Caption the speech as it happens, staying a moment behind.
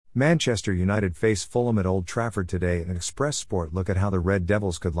Manchester United face Fulham at Old Trafford today, and Express Sport look at how the Red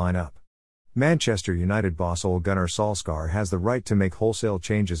Devils could line up. Manchester United boss Ole Gunnar Solskjaer has the right to make wholesale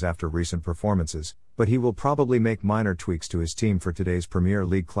changes after recent performances, but he will probably make minor tweaks to his team for today's Premier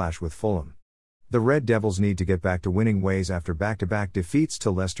League clash with Fulham. The Red Devils need to get back to winning ways after back-to-back defeats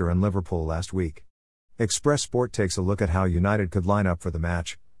to Leicester and Liverpool last week. Express Sport takes a look at how United could line up for the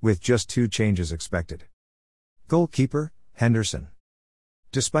match, with just 2 changes expected. Goalkeeper, Henderson.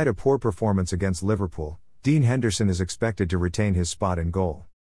 Despite a poor performance against Liverpool, Dean Henderson is expected to retain his spot in goal.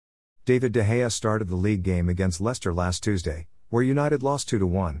 David De Gea started the league game against Leicester last Tuesday, where United lost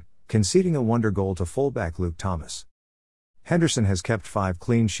 2-1, conceding a wonder goal to fullback Luke Thomas. Henderson has kept 5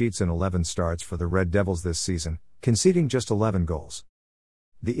 clean sheets in 11 starts for the Red Devils this season, conceding just 11 goals.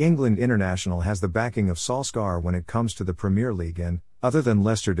 The England international has the backing of Solskjaer when it comes to the Premier League and, other than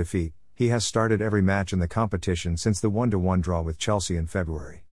Leicester defeat, he has started every match in the competition since the 1-1 draw with Chelsea in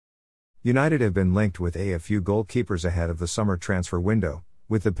February. United have been linked with a few goalkeepers ahead of the summer transfer window,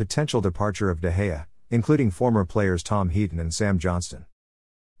 with the potential departure of De Gea, including former players Tom Heaton and Sam Johnston.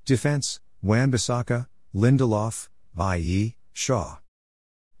 Defense: Wan-Bissaka, Lindelof, Bailly, Shaw.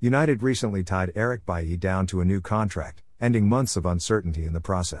 United recently tied Eric Bailly down to a new contract, ending months of uncertainty in the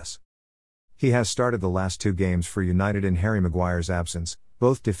process. He has started the last 2 games for United in Harry Maguire's absence,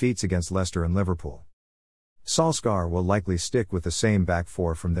 both defeats against Leicester and Liverpool. Solskjaer will likely stick with the same back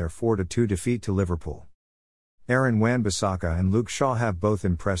 4 from their 4-2 defeat to Liverpool. Aaron Wan-Bissaka and Luke Shaw have both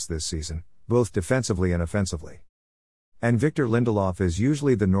impressed this season, both defensively and offensively. And Victor Lindelof is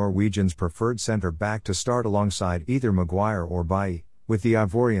usually the Norwegians' preferred centre-back to start alongside either Maguire or Bailly, with the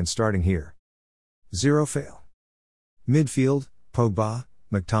Ivorian starting here. 0 fail. Midfield: Pogba,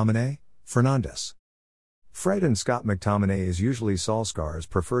 McTominay, Fernandes. Fred and Scott McTominay is usually Solskjaer's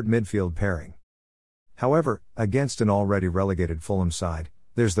preferred midfield pairing. However, against an already relegated Fulham side,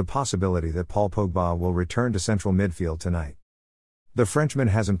 there's the possibility that Paul Pogba will return to central midfield tonight. The Frenchman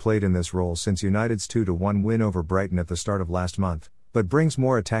hasn't played in this role since United's 2-1 win over Brighton at the start of last month, but brings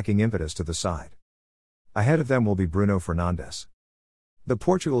more attacking impetus to the side. Ahead of them will be Bruno Fernandes. The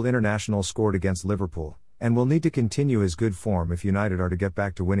Portugal international scored against Liverpool, and will need to continue his good form if United are to get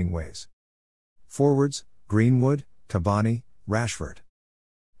back to winning ways. Forwards: Greenwood, Cavani, Rashford.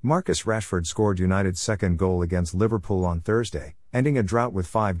 Marcus Rashford scored United's second goal against Liverpool on Thursday, ending a drought with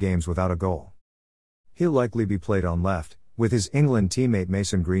 5 games without a goal. He'll likely be played on left, with his England teammate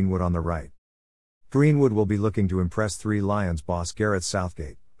Mason Greenwood on the right. Greenwood will be looking to impress 3 Lions boss Gareth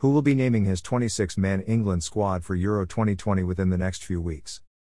Southgate, who will be naming his 26-man England squad for Euro 2020 within the next few weeks.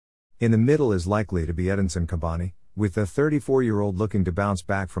 In the middle is likely to be Edinson Cavani, with the 34-year-old looking to bounce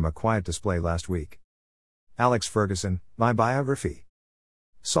back from a quiet display last week. Alex Ferguson, my biography.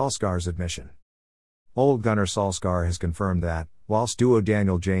 Solskjaer's admission. Ole Gunnar Solskjaer has confirmed that, whilst duo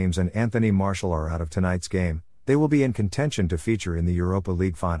Daniel James and Anthony Martial are out of tonight's game, they will be in contention to feature in the Europa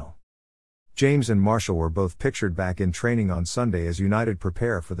League final. James and Martial were both pictured back in training on Sunday as United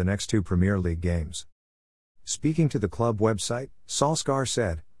prepare for the next 2 Premier League games. Speaking to the club website, Solskjaer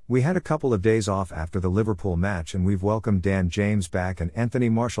said, "We had a couple of days off after the Liverpool match and we've welcomed Dan James back and Anthony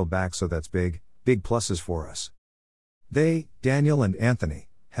Martial back, so that's big pluses for us. They, Daniel and Anthony,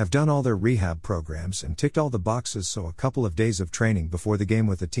 have done all their rehab programs and ticked all the boxes, so a couple of days of training before the game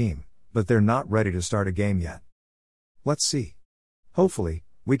with the team, but they're not ready to start a game yet. Let's see. Hopefully,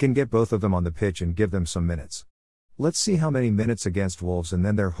 we can get both of them on the pitch and give them some minutes. Let's see how many minutes against Wolves, and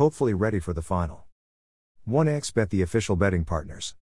then they're hopefully ready for the final." 1xBet, the official betting partners.